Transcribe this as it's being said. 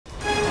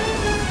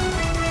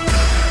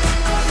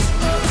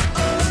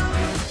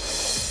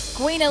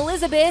Queen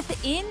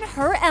Elizabeth in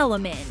her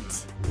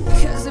element.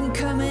 'Cause I'm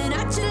coming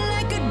at you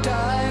like a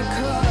dark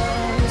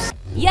horse.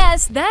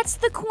 Yes, that's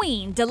the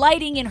Queen,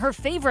 delighting in her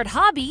favorite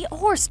hobby,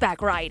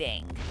 horseback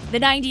riding. The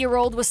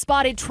 90-year-old was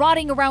spotted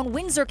trotting around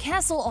Windsor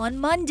Castle on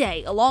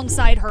Monday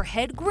alongside her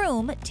head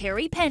groom,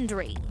 Terry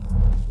Pendry.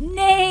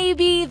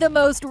 Maybe the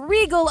most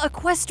regal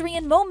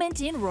equestrian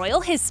moment in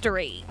royal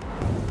history.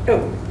 Oh,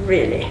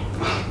 really?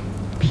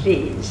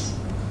 Please.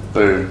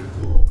 Boom.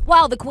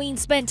 While the Queen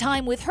spent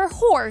time with her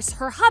horse,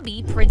 her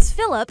hubby, Prince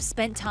Philip,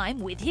 spent time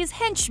with his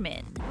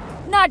henchman.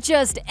 Not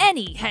just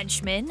any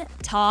henchman,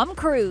 Tom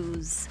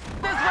Cruise.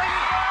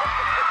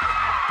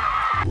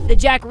 The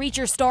Jack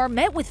Reacher star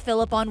met with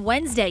Philip on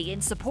Wednesday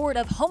in support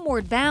of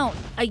Homeward Bound,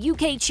 a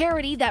UK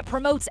charity that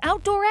promotes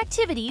outdoor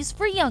activities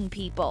for young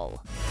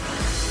people.